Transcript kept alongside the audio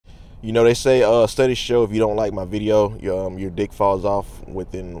You know, they say studies show if you don't like my video, your dick falls off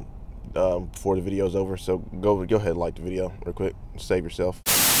within before the video's over. So go ahead and like the video real quick. Save yourself.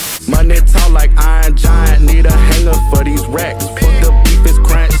 Money talk like Iron Giant, need a hanger for these racks. Fuck the beef, it's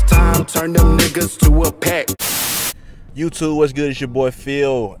crunch time, turn them niggas to a pack. YouTube, what's good? It's your boy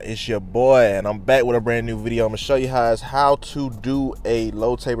Phil. It's your boy, and I'm back with a brand new video. I'm gonna show you how to do a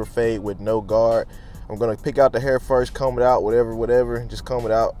low taper fade with no guard. I'm gonna pick out the hair first, comb it out, whatever, just comb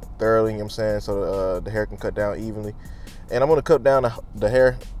it out thoroughly, you know what I'm saying, so the hair can cut down evenly. And I'm gonna cut down the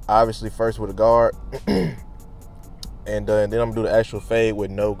hair, obviously first with a guard, and then I'm gonna do the actual fade with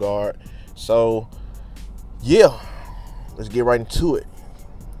no guard. So yeah, let's get right into it.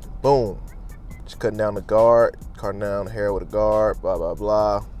 Boom. Just cutting down the guard, cutting down the hair with a guard, blah blah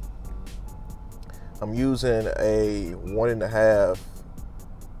blah. I'm using a 1.5.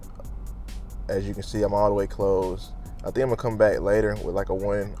 As you can see, I'm all the way closed. I think I'm gonna come back later with like a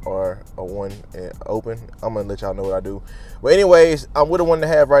 1 or a 1 and open. I'm gonna let y'all know what I do. But anyways, I'm with a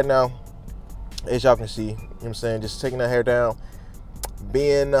 1.5 right now, as y'all can see. You know what I'm saying? Just taking that hair down,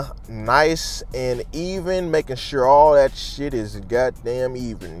 being nice and even, making sure all that shit is goddamn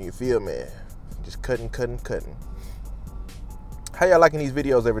even. You feel me? Just cutting. How y'all liking these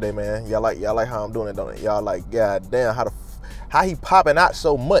videos every day, man? Y'all like how I'm doing it, don't it? Y'all like, goddamn, how he popping out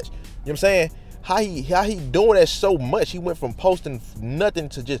so much? You know what I'm saying? How he doing that so much? He went from posting nothing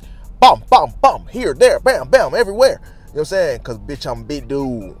to just bum, here, there, bam, bam, everywhere. You know what I'm saying? Cause bitch, I'm big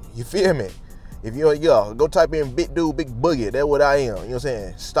dude. You feel me? If you go type in big dude, big boogie. That's what I am. You know what I'm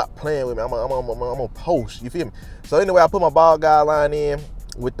saying? Stop playing with me. I'm gonna post. You feel me? So anyway, I put my bald guideline in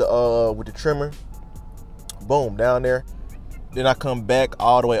with the trimmer. Boom, down there. Then I come back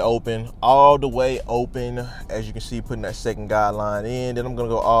all the way open, as you can see, putting that second guideline in. Then I'm gonna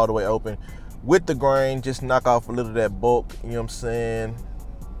go all the way open with the grain, just knock off a little of that bulk, you know what I'm saying?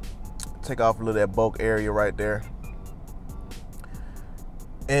 Take off a little of that bulk area right there.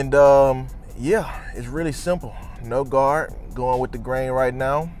 And yeah, it's really simple. No guard, going with the grain right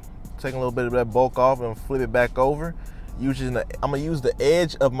now. Taking a little bit of that bulk off and flip it back over. I'm gonna use the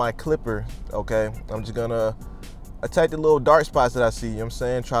edge of my clipper, okay? I'm just gonna attack the little dark spots that I see, you know what I'm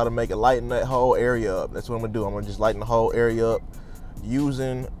saying? Try to make it lighten that whole area up. That's what I'm gonna do. I'm gonna just lighten the whole area up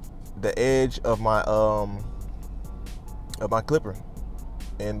using the edge of my clipper.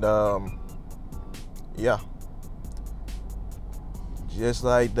 And yeah, just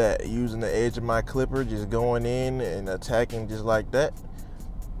like that, using the edge of my clipper, just going in and attacking just like that.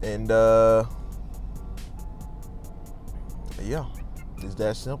 And yeah, it's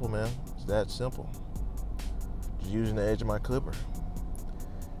that simple, man. It's that simple. Just using the edge of my clipper.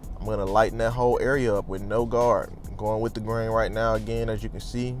 I'm gonna lighten that whole area up with no guard. Going with the grain right now again, as you can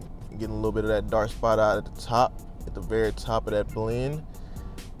see, getting a little bit of that dark spot out at the top, at the very top of that blend.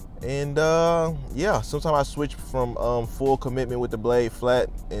 And yeah, sometimes I switch from full commitment with the blade flat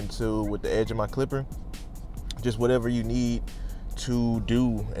into with the edge of my clipper. Just whatever you need to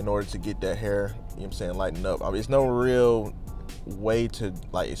do in order to get that hair, you know what I'm saying, lighten up. I mean, it's no real way to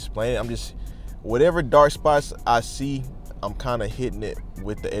like explain it. I'm just, whatever dark spots I see, I'm kind of hitting it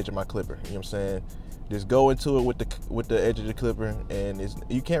with the edge of my clipper. You know what I'm saying? Just go into it with the edge of the clipper, and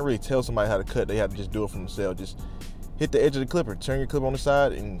you can't really tell somebody how to cut. They have to just do it for themselves. Just hit the edge of the clipper, turn your clipper on the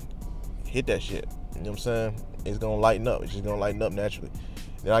side, and hit that shit. You know what I'm saying? It's gonna lighten up. It's just gonna lighten up naturally.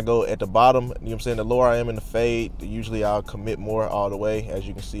 Then I go at the bottom. You know what I'm saying? The lower I am in the fade, usually I'll commit more all the way. As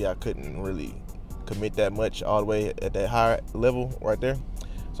you can see, I couldn't really commit that much all the way at that high level right there.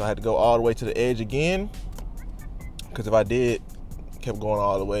 So I had to go all the way to the edge again, because if I kept going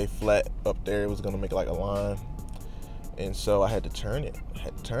all the way flat up there, it was gonna make like a line. And so I had to turn it.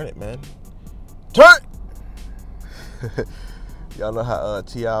 Man. Turn! Y'all know how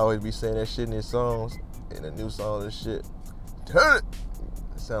T.I. always be saying that shit in his songs, in the new songs and shit. Turn it!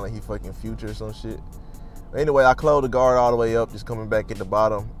 Sound like he fucking Future or some shit. Anyway, I closed the guard all the way up, just coming back at the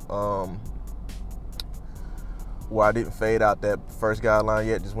bottom, where I didn't fade out that first guideline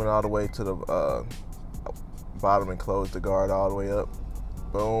yet. Just went all the way to the bottom and closed the guard all the way up.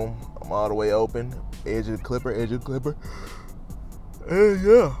 Boom, I'm all the way open. Edge of the clipper. And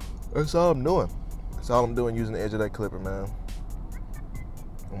yeah, that's all I'm doing. That's all I'm doing, using the edge of that clipper, man.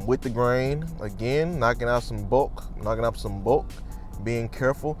 I'm with the grain again, knocking out some bulk, being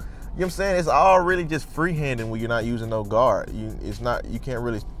careful. You know what I'm saying? It's all really just freehanding when you're not using no guard. You can't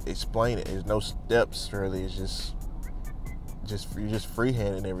really explain it. There's no steps really. It's just you're just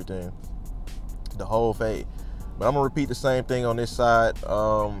freehanding everything, the whole fade. But I'm gonna repeat the same thing on this side.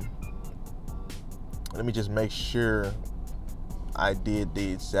 Let me just make sure I did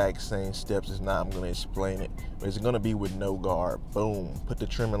the exact same steps. It's not, I'm gonna explain it, but it's gonna be with no guard. Boom, put the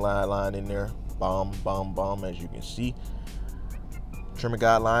trimming line in there, bomb, bomb, bomb. As you can see, trimmer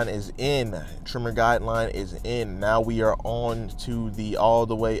guideline is in. Trimmer guideline is in. Now we are on to the all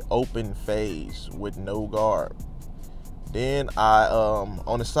the way open phase with no guard. Then I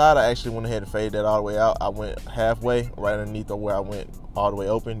on the side, I actually went ahead and faded that all the way out. I went halfway right underneath of where I went all the way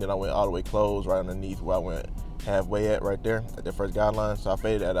open. Then I went all the way closed right underneath where I went halfway at, right there at the first guideline. So I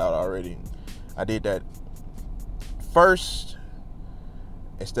faded that out already. I did that first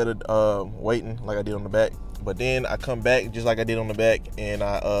instead of waiting like I did on the back. But then I come back just like I did on the back, and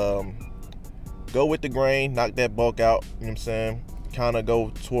I go with the grain, knock that bulk out, you know what I'm saying? Kind of go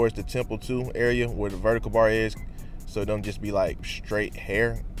towards the temple too area where the vertical bar is, so it don't just be like straight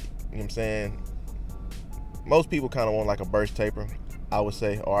hair, you know what I'm saying? Most people kind of want like a burst taper, I would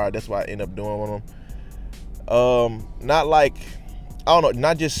say, or that's what I end up doing with them. Not like, I don't know,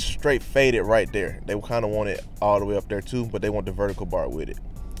 not just straight faded right there. They kind of want it all the way up there too, but they want the vertical bar with it.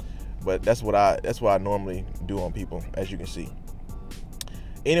 But that's what I normally do on people, as you can see.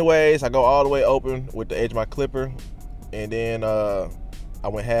 Anyways, I go all the way open with the edge of my clipper, and then I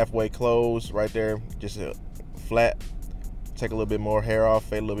went halfway closed right there, just flat. Take a little bit more hair off,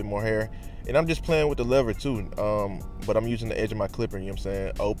 fade a little bit more hair. And I'm just playing with the lever too, but I'm using the edge of my clipper, you know what I'm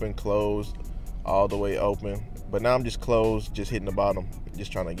saying? Open, closed, all the way open. But now I'm just closed, just hitting the bottom,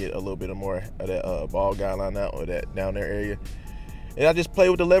 just trying to get a little bit more of that ball guideline out, or that down there area. And I just play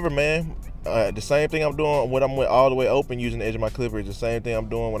with the lever, man. The same thing I'm doing when I'm all the way open using the edge of my clipper is the same thing I'm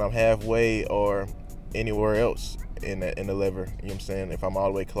doing when I'm halfway or anywhere else in the lever. You know what I'm saying? If I'm all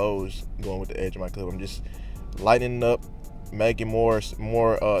the way closed, going with the edge of my clipper, I'm just lightening up, making more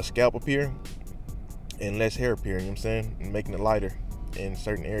scalp appear and less hair appear. You know what I'm saying? And making it lighter in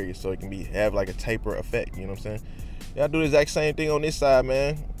certain areas so it can have like a taper effect. You know what I'm saying? Yeah, I do the exact same thing on this side,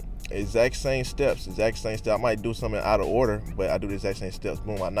 man. Exact same steps. I might do something out of order, but I do the exact same steps.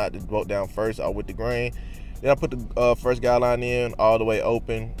 Boom, I knock the bolt down first, I with the grain. Then I put the first guideline in all the way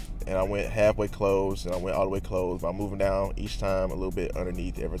open, and I went halfway closed, and I went all the way closed by moving down each time a little bit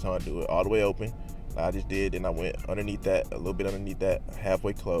underneath every time I do it. All the way open, like I just did. Then I went underneath that, a little bit underneath that,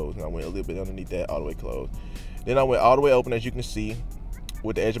 halfway closed, and I went a little bit underneath that, all the way closed. Then I went all the way open, as you can see,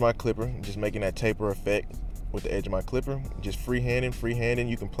 with the edge of my clipper, just making that taper effect with the edge of my clipper, just freehanding.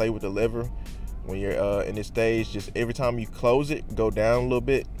 You can play with the lever when you're in this stage. Just every time you close it, go down a little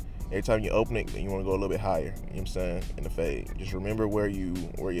bit. Every time you open it, you want to go a little bit higher. You know what I'm saying? In the fade, just remember where you're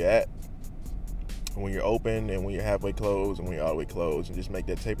at when you're open, and when you're halfway closed, and when you're all the way closed, and just make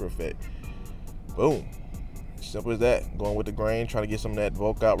that taper effect. Boom, simple as that. Going with the grain, trying to get some of that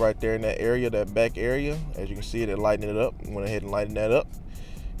bulk out right there in that area, that back area. As you can see, they're lightening it up. Went ahead and lighten that up.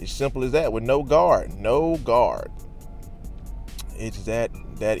 It's simple as that, with no guard. It's that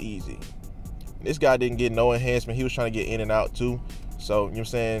easy. This guy didn't get no enhancement. He was trying to get in and out too. So, you know what I'm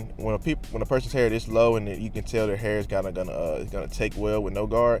saying, when a person's hair this low and you can tell their hair is gonna take well with no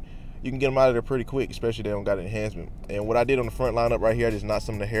guard, you can get them out of there pretty quick, especially if they don't got an enhancement. And what I did on the front lineup right here, I just knocked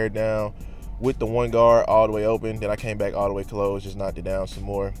some of the hair down with the one guard all the way open. Then I came back all the way closed, just knocked it down some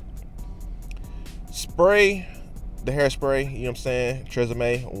more. Spray the hairspray, you know what I'm saying,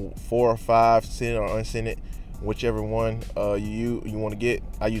 Tresemme, 4 or 5, scented or unscented, whichever one you want to get.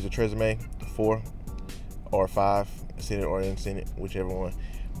 I use a Tresemme 4 or 5, scented or unscented, whichever one.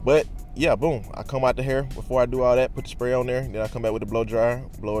 But yeah, boom, I come out the hair before I do all that, put the spray on there, then I come back with the blow dryer,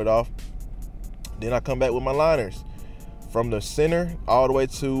 blow it off. Then I come back with my liners. From the center all the way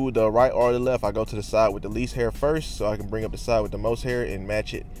to the right or the left, I go to the side with the least hair first, so I can bring up the side with the most hair and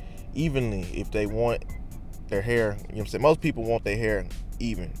match it evenly if they want their hair. You know what I'm saying? Most people want their hair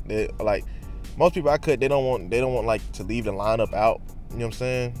even. They like, most people I cut, they don't want like to leave the lineup out, you know what I'm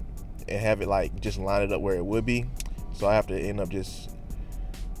saying, and have it like just line it up where it would be. So I have to end up just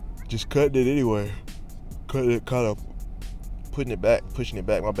cutting it anyway. Cutting it, kind of putting it back, pushing it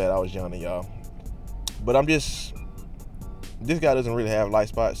back. My bad, I was yawning, y'all. But this guy doesn't really have light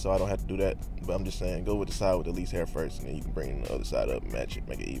spots, so I don't have to do that. But I'm just saying, go with the side with the least hair first, and then you can bring the other side up, match it,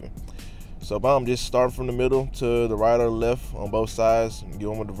 make it even. So I'm just starting from the middle to the right or the left on both sides.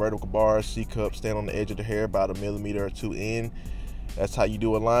 Going with the vertical bars, C-cup, stand on the edge of the hair about 1 millimeter or 2 in. That's how you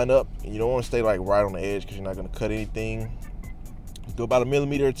do a lineup. And you don't want to stay like right on the edge because you're not going to cut anything. Go about 1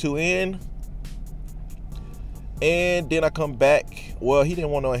 millimeter or 2 in. And then I come back. Well, he didn't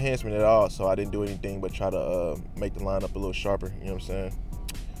want no enhancement at all, so I didn't do anything but try to make the lineup a little sharper, you know what I'm saying?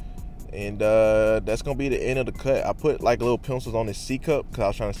 And that's gonna be the end of the cut. I put like little pencils on his C-cup because I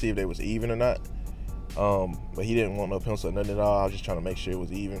was trying to see if they was even or not. But he didn't want no pencil or nothing at all. I was just trying to make sure it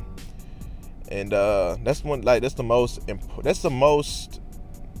was even. And that's the most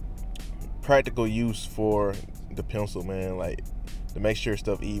practical use for the pencil, man. Like, to make sure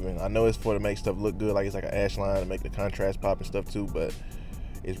stuff even. I know it's for to make stuff look good, like it's like an ash line to make the contrast pop and stuff too, but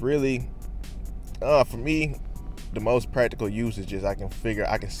it's really for me, the most practical use is just I can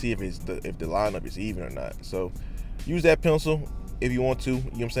see if the lineup is even or not. So use that pencil if you want to. You know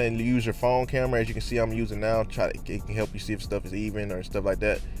what I'm saying? Use your phone camera, as you can see I'm using now. It can help you see if stuff is even or stuff like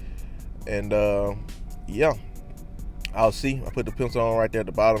that. And yeah, I'll see. I put the pencil on right there at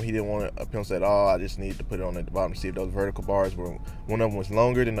the bottom. He didn't want a pencil at all. I just needed to put it on at the bottom to see if those vertical bars were, one of them was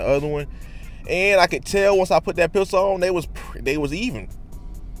longer than the other one. And I could tell once I put that pencil on, they was even.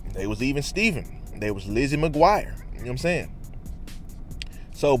 They was even Steven. They was Lizzie McGuire. You know what I'm saying?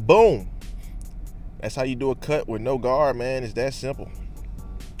 So boom. That's how you do a cut with no guard, man. It's that simple.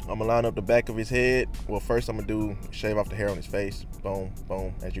 I'm gonna line up the back of his head. Well, first I'm gonna shave off the hair on his face. Boom,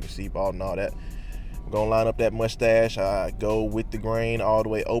 boom. As you can see, bald and all that. I'm gonna line up that mustache. I go with the grain all the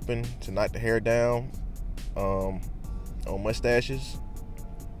way open to knock the hair down on mustaches.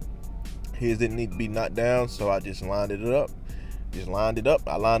 His didn't need to be knocked down, so I just lined it up.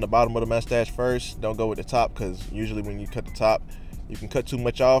 I lined the bottom of the mustache first. Don't go with the top, because usually when you cut the top, you can cut too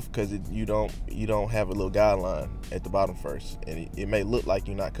much off because you don't have a little guideline at the bottom first, and it may look like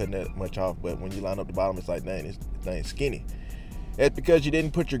you're not cutting that much off, but when you line up the bottom, it's like, dang, it's skinny. That's because you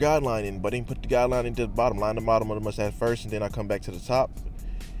didn't put your guideline in, but didn't put the guideline into the bottom. Line the bottom of the mustache first, and then I come back to the top,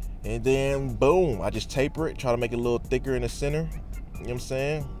 and then boom, I just taper it, try to make it a little thicker in the center. You know what I'm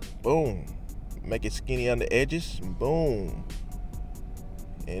saying? Boom, make it skinny on the edges. Boom.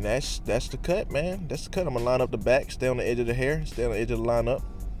 And that's the cut, man. That's the cut. I'm gonna line up the back, stay on the edge of the hair, stay on the edge of the lineup.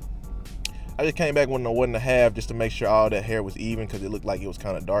 I just came back with a 1.5 just to make sure all that hair was even, because it looked like it was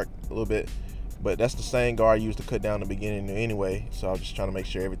kind of dark a little bit. But that's the same guard I used to cut down the beginning anyway. So I was just trying to make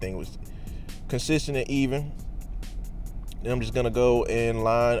sure everything was consistent and even. Then I'm just gonna go and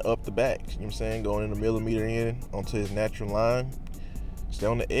line up the back. You know what I'm saying? Going in a millimeter in onto his natural line. Stay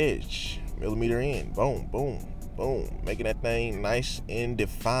on the edge, millimeter in. Boom, boom. Boom, making that thing nice and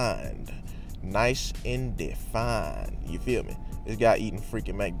defined. Nice and defined. You feel me? This guy eating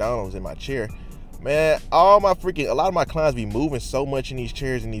freaking McDonald's in my chair. Man, a lot of my clients be moving so much in these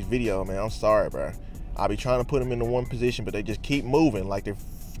chairs in these videos, man. I'm sorry, bro. I be trying to put them into one position, but they just keep moving like they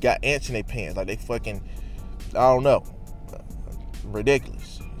got ants in their pants. Like they fucking, I don't know.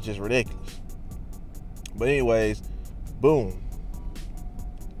 Ridiculous. It's just ridiculous. But anyways, boom.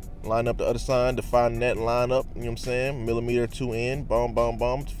 Line up the other side, define that line up, you know what I'm saying? Millimeter or two in, boom, boom,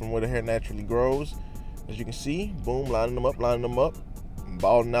 boom, from where the hair naturally grows. As you can see, boom, lining them up,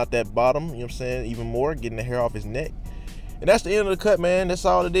 balding out that bottom, you know what I'm saying? Even more, getting the hair off his neck. And that's the end of the cut, man. That's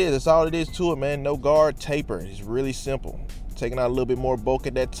all it is. That's all it is to it, man. No guard, taper. It's really simple. Taking out a little bit more bulk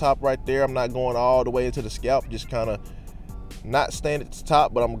at that top right there. I'm not going all the way into the scalp, just kind of not staying at the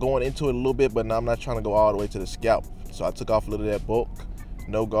top, but I'm going into it a little bit, but I'm not trying to go all the way to the scalp. So I took off a little of that bulk.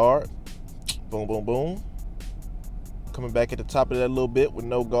 No guard. Boom, boom, boom. Coming back at the top of that a little bit with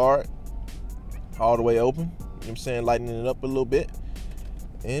no guard. All the way open. You know what I'm saying? Lightening it up a little bit.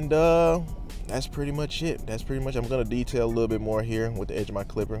 And that's pretty much it. That's pretty much. I'm going to detail a little bit more here with the edge of my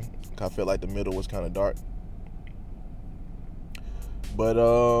clipper. I felt like the middle was kind of dark. But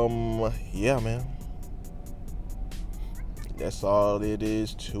yeah, man. That's all it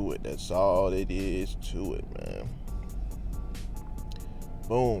is to it. That's all it is to it, man.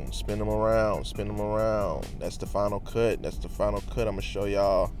 Boom, spin them around, spin them around. That's the final cut. That's the final cut. I'm gonna show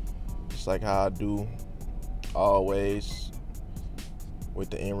y'all just like how I do always with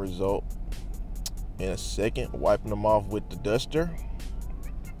the end result in a second. Wiping them off with the duster,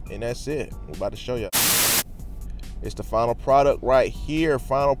 and that's it. We're about to show y'all. It's the final product right here.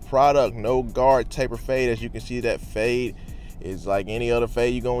 Final product. No guard, taper fade. As you can see, that fade is like any other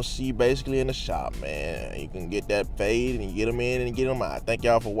fade you're gonna see basically in the shop, man. You can get that fade and you get them in and get them out. Thank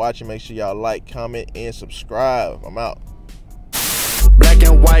y'all for watching. Make sure y'all like, comment, and subscribe. I'm out. Black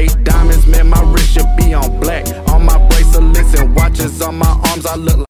and white diamonds, man, my wrist should be on black. On my bracelets and watches on my arms, I look like